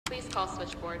call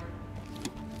switchboard.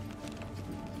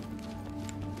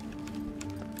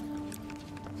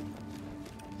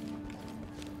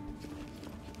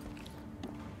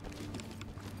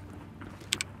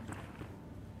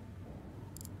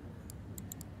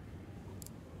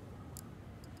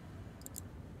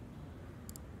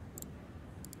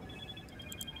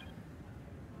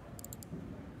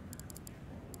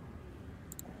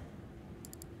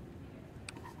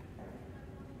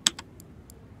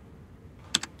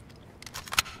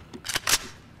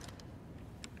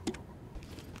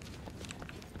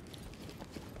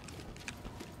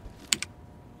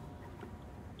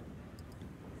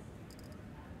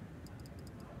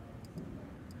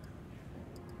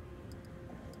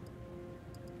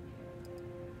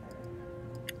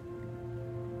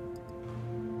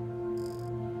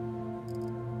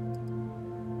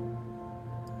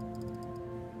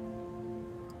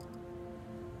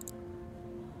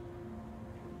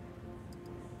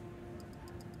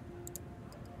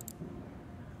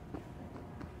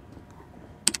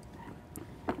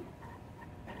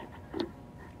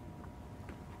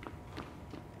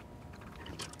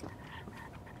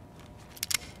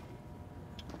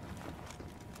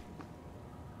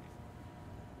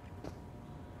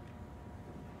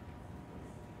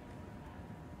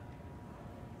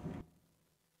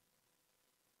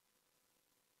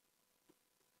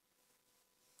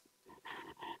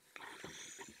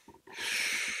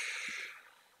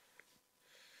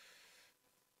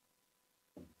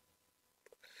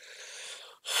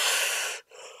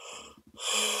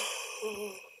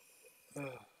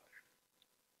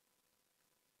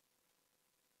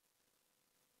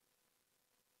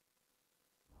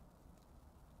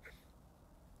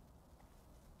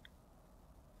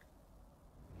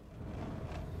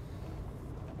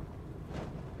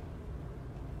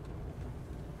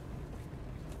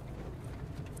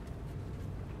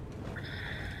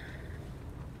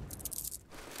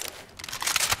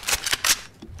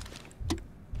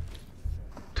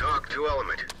 To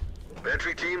Element.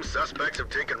 Entry team, suspects have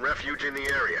taken refuge in the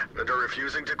area and are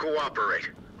refusing to cooperate.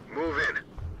 Move in.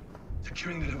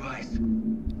 Securing the device.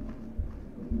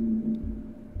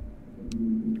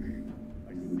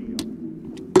 I see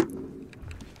him.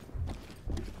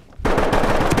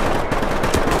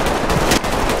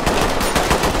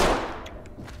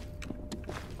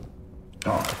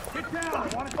 Talk. Get down!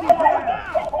 I want to see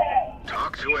you.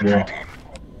 Talk to entry team.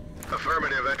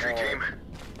 Affirmative, entry team.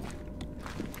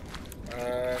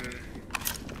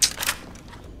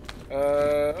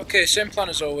 Okay, same plan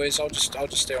as always. I'll just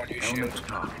stay on your shield.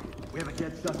 We have a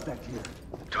dead suspect here.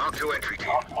 Talk to entry team.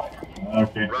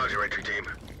 Okay. Roger, entry team.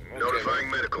 Notifying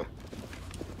medical.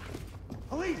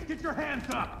 Police, get your hands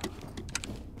up!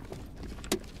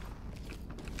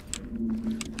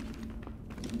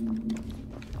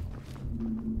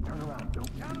 Turn around,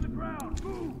 don't down to the ground,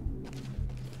 move!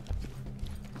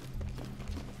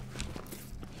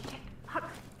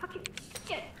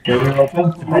 Get it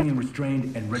open. Remaining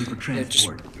restrained and ready for Yeah, just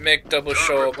transport. make double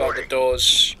show about the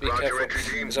doors. Be Roger, careful, entry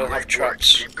team. because they'll have Great work.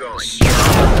 traps. Keep going.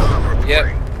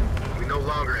 Yep. We no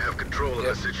longer have control of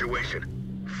the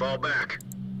situation. Fall back.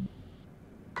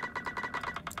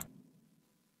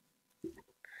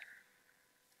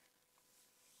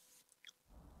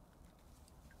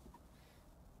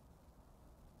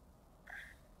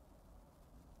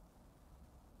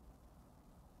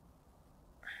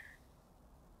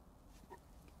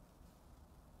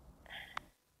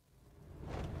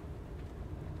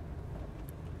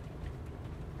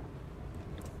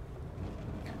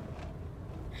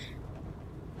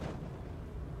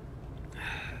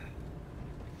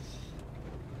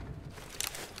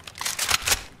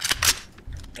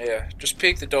 Yeah, just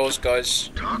peek the doors, guys.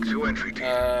 Talk to entry team.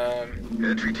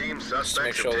 Entry team,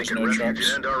 suspects sure have there's taken no refuge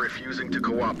traps. and are refusing to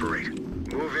cooperate.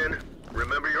 Move in,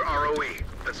 remember your ROE,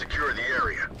 and secure the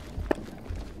area.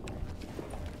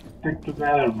 Stick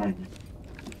together, maybe.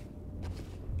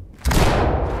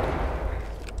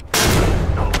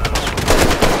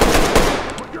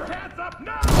 Put your hands up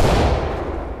now!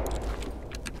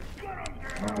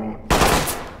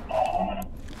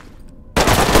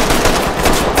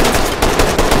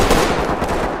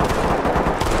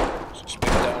 Just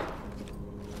peek down.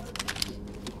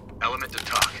 Element to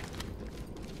talk.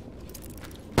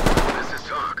 This is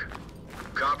talk.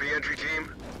 Copy, entry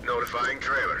team. Notifying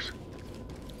trailers.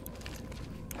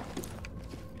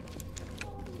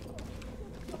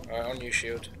 Alright, on your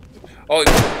shield. Oh,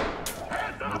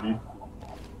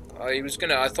 Maybe. he was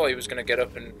gonna. I thought he was gonna get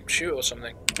up and shoot or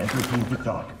something. Entry team to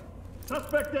talk.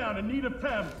 Suspect down in need of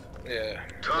PEMS. Yeah.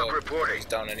 Talk well, reporting. he's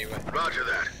down anyway. Roger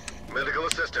that. Medical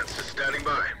assistance is standing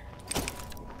by.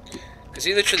 Because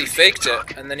he literally faked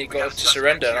it, and then he got to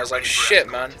surrender, and I was like, shit,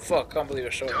 man. Fuck, can't believe I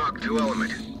shot him. Talk to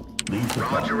element.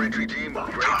 Roger, entry team.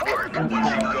 Great work.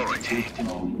 Keep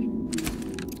going.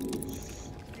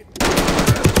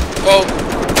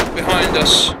 Oh, behind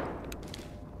us.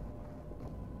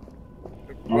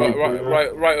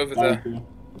 Right over there.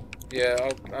 Yeah,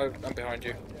 I'm behind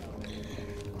you.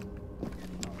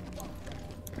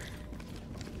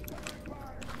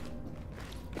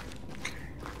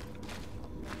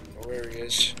 Where he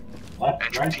is.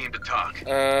 Entry team to talk.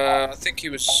 I think he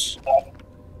was...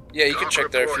 Yeah, you can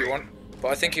check there if you want.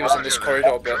 But I think he was in this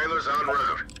corridor bit. Trailers en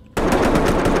route.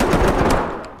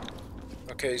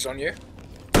 Okay, he's on you.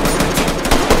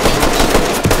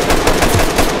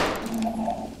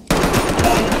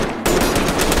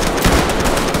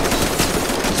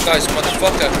 This guy's a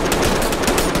motherfucker.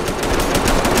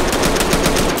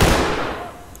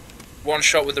 One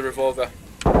shot with the revolver.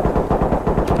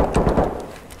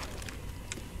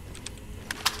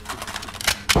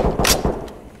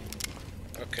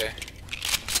 Okay.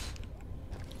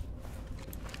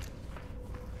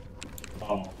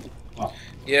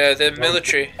 Yeah, they're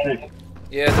military.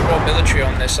 Yeah, they're all military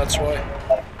on this, that's why.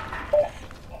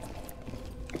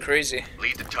 Crazy.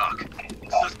 Lead to talk.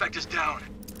 Suspect is down.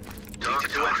 Talk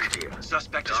to entry team.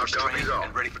 Suspect is restrained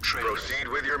and ready for training. Proceed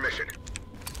with your mission.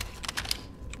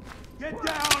 Get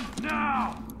down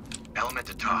now! Element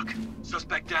to talk.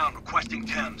 Suspect down, requesting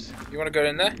Thames. You wanna go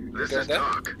in there? This Go is in there?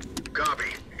 talk. Copy.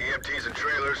 EMTs and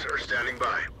trailers are standing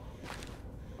by.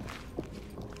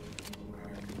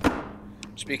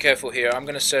 Just be careful here, I'm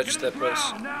gonna search their place.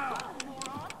 Now!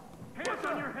 Hands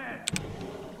on your head!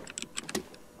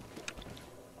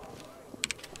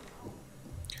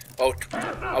 Oh,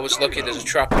 I was lucky there's a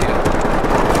trap here.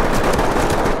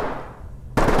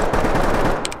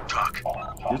 Talk.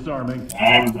 Disarming.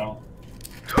 I'm down.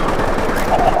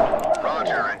 Talk.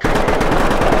 Roger, entry team.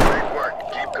 Great work.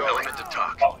 Keep going. Element to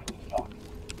talk.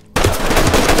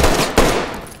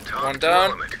 Talk One to down.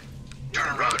 element.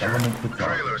 Turn Roger. Element to talk.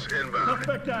 Trailers inbound.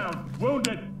 Suspect down!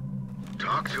 Wounded!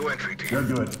 Talk to entry team. You're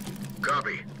good.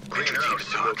 Copy. Clean Entry team house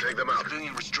to and we'll talk. take them out.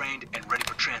 Civilian restrained and ready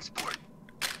for transport.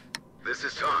 This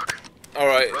is talk.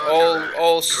 Alright, Roger.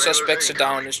 all Trailers suspects are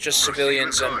down, incoming. it's just Proceed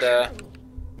civilians with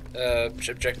and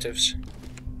objectives.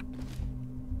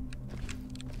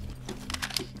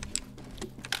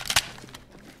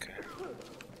 Okay.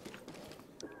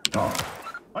 Talk.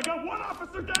 I got one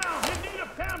officer down! In need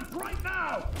of Thames right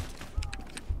now!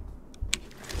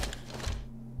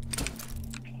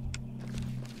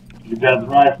 You got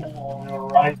rifle on your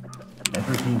right.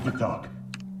 Entry team to talk.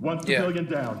 One Yeah. civilian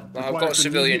down. Well, I've got a Requires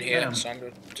civilian immediate here, Thames. so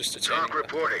I'm just detaining Talk that.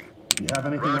 reporting. You have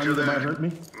anything on Roger you that might that. hurt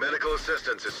me? Medical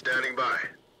assistance is standing by.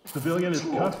 Civilian is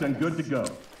cuffed and good to go.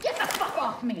 Get the fuck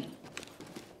off me!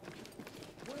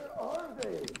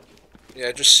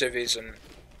 Yeah, just civvies and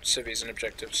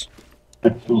objectives.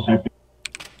 I'm so happy.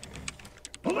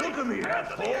 Look at me,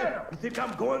 asshole! You think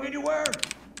I'm going anywhere?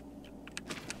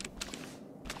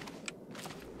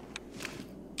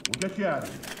 We'll get you out of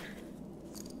here.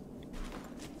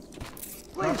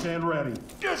 Locked and ready.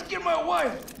 Just get my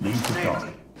wife! Needs to talk.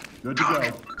 Good to go.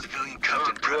 Civilian cuffed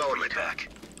and Talk to prep for element. evac.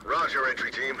 Roger,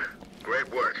 entry team. Great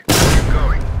work. Keep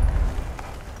going.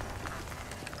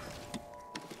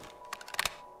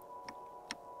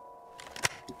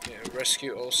 Yeah,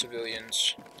 rescue all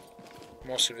civilians.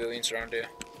 More civilians around here.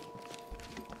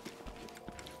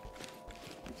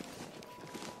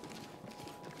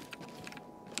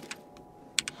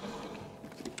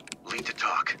 Lead to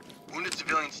talk. Wounded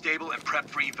civilian stable and prep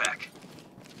for evac.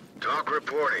 Talk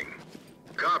reporting.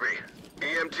 Copy.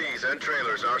 EMTs and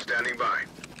trailers are standing by.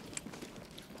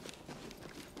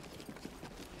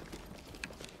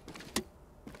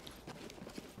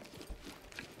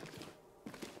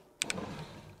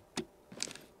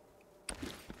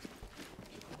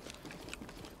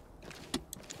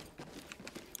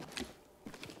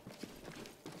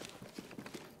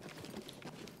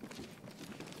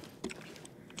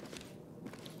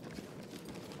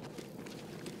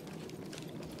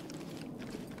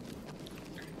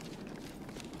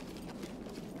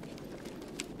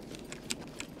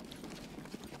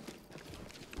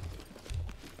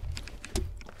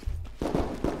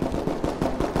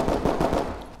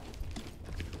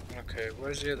 Okay,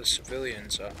 where's the other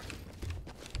civilians at?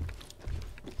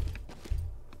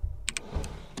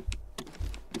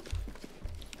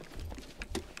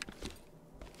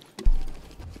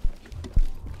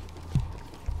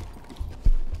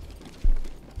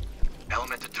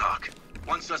 Element to talk.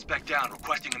 One suspect down,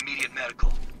 requesting immediate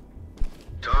medical.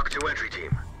 Talk to entry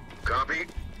team. Copy.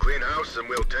 Clean house and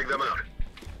we'll take them out.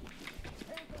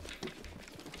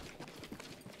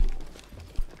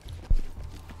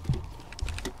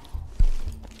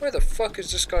 Where the fuck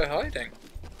is this guy hiding?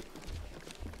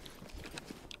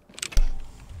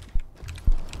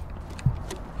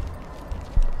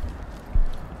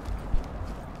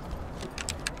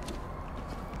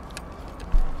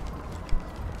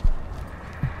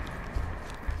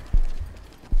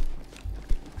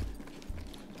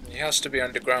 He has to be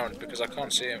underground because I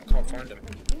can't see him, can't find him.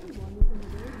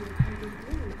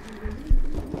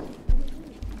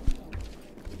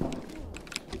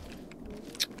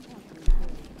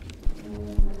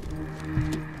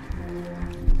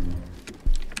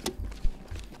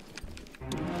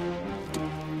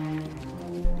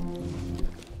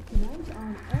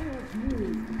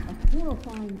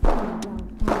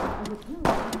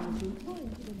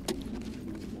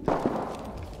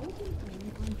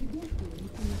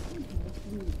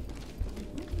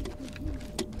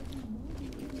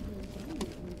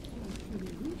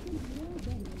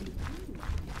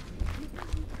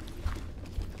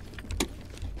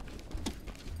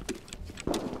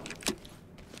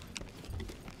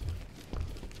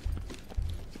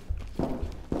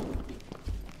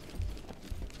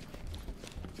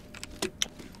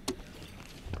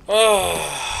 Oh,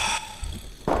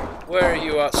 where are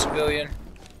you at, civilian?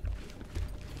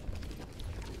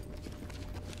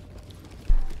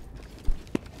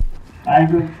 I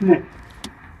don't see it.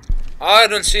 I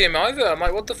don't see him either. I'm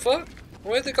like, what the fuck?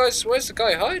 Where's the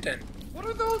guy hiding? What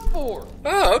are those for?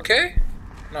 Oh, okay.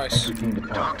 Nice. Entry team to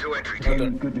Talk talk. to entry Well team.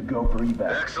 done. Good to go for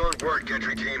evac. Excellent work,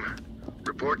 entry team.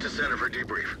 Report to center for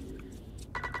debrief.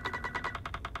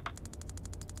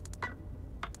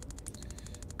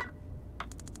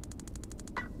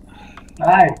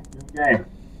 Nice. Good game.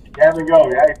 There we go,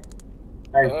 guys.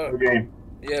 Thanks for the game.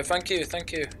 Yeah, thank you,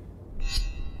 thank you.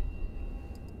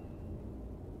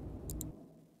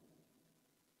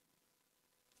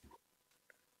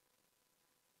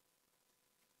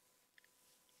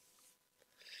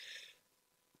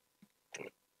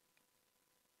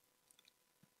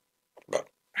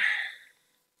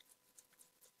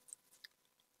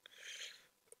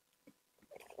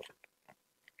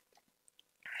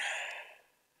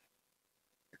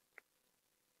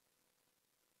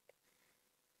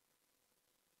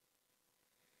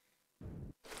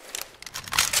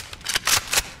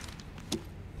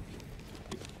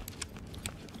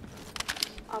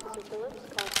 Officer Phillips,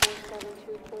 call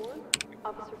 4724.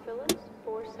 Officer Phillips,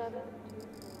 4724.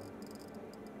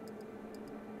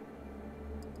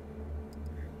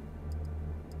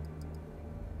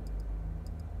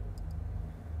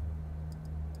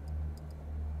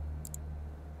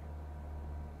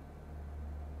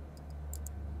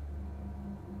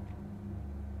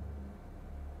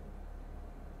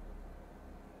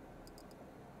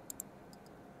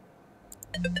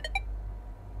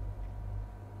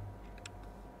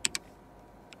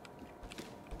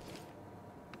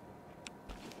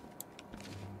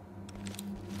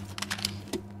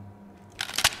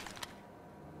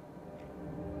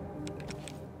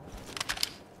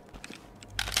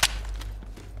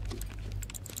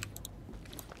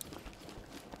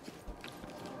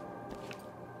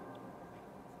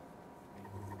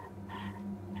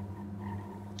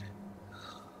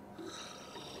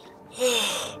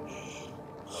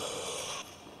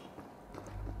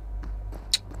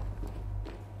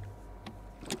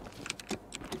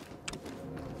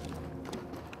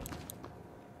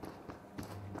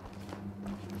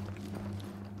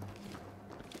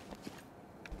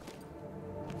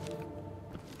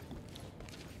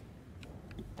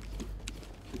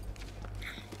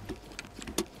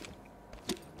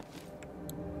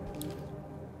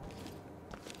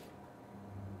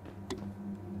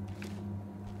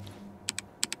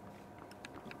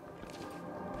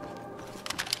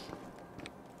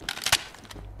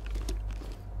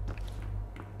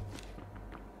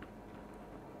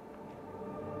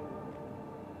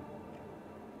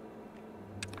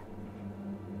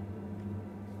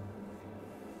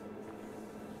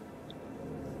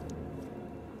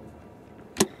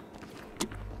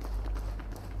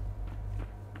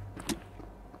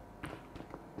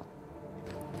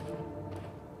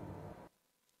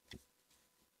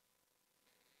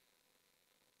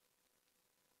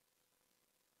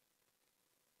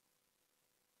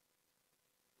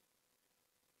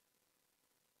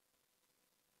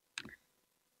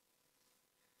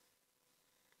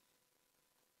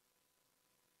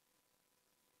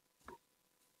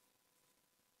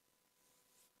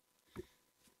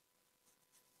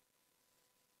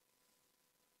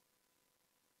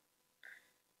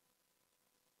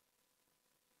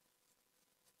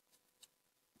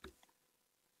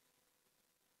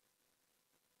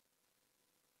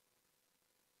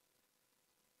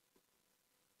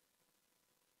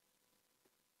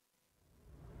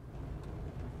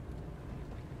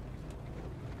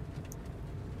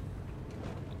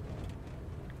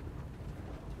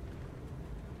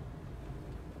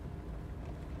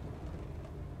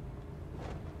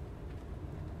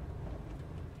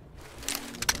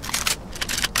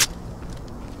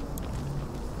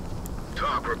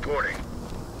 Talk reporting.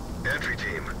 Entry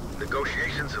team,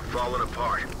 negotiations have fallen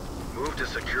apart. Move to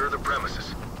secure the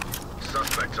premises.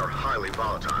 Suspects are highly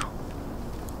volatile.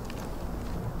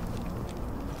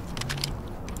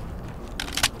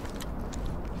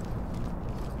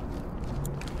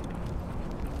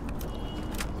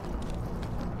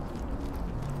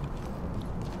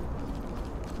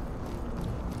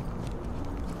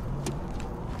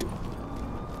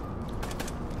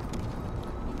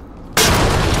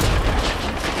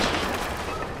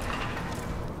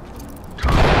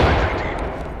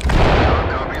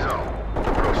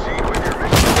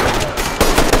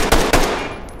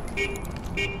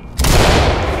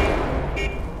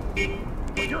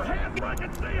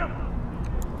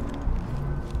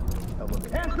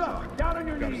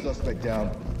 Suspect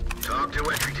down. Talk to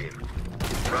entry team.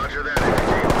 Roger that, entry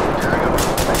team. Tag him.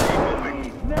 Keep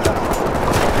moving.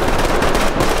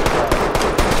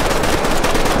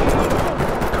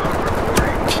 Talk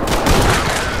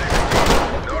reporting.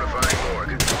 Notifying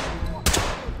morgue.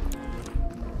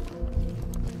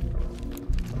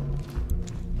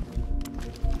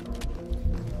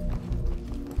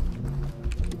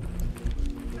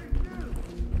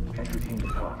 Entry team to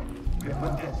talk. We have a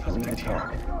dead cell to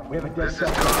talk. We have a dead This is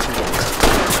cell.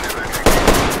 talk.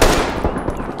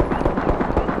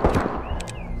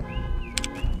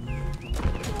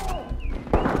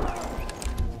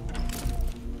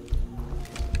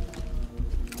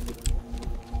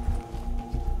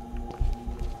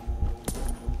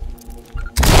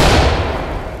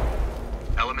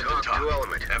 Element to Talk talk. to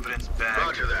element. Evidence bagged.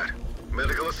 Roger that.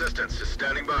 Medical assistance is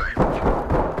standing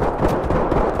by.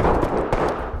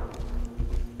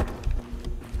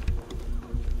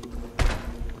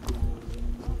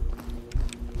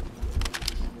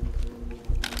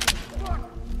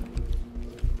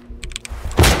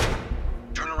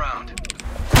 Turn around.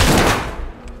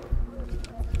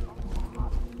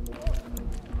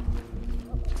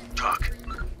 Talk.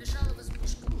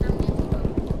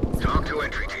 Talk to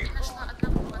entry team.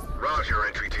 Roger,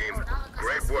 entry team.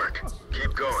 Great work.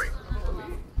 Keep going.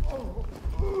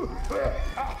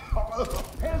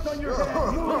 Hands on your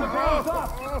head. Move the hands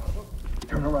up.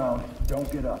 Turn around.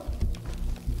 Don't get up.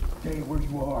 Stay where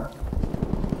you are.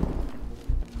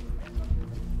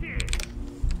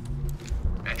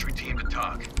 Entry team to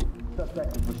talk.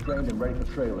 Suspect is restrained and ready for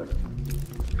trailer.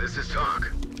 This is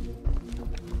talk.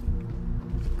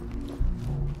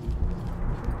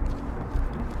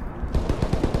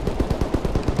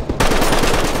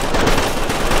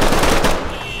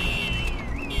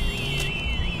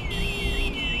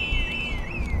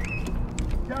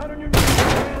 Down on your knees.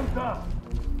 Hands up.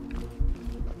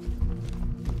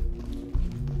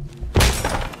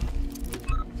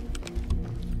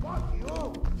 Fuck you.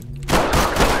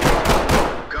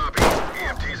 Copy.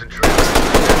 EMTs and trailers.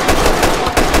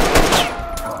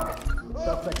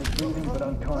 Suspect is breathing but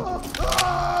unconscious.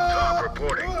 Talk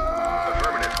reporting.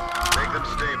 Affirmative. Make them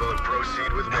stable and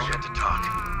proceed with mission. Element to talk.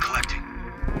 Collecting.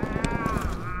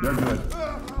 They're good.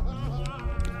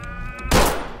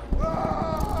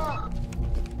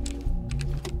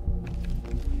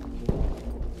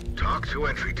 Talk to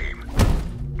entry team.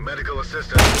 Medical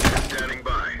assistance is standing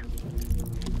by.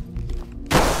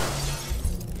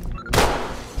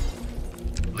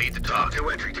 Lead the Talk talk. to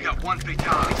entry We team. got one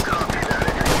fatality. Copy that,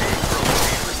 entry team.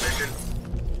 Proceed with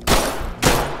mission.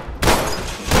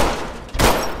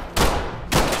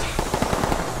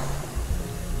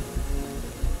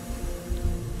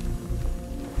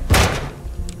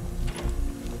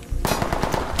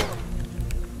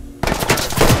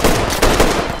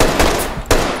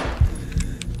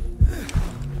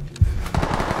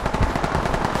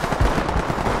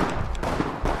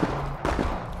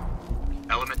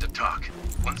 Element to talk.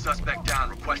 One suspect down,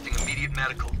 requesting immediate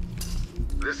medical.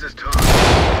 This is talk.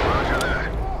 Roger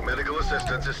that. Medical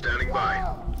assistance is standing by.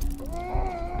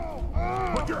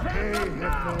 Put your hands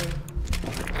up.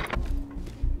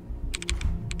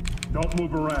 Don't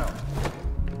move around.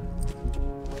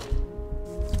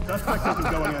 Suspect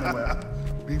isn't going anywhere.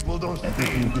 People don't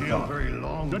stay in jail very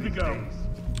long. Good to these go. days.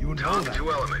 You know Talk that.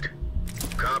 to element.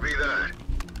 Copy that.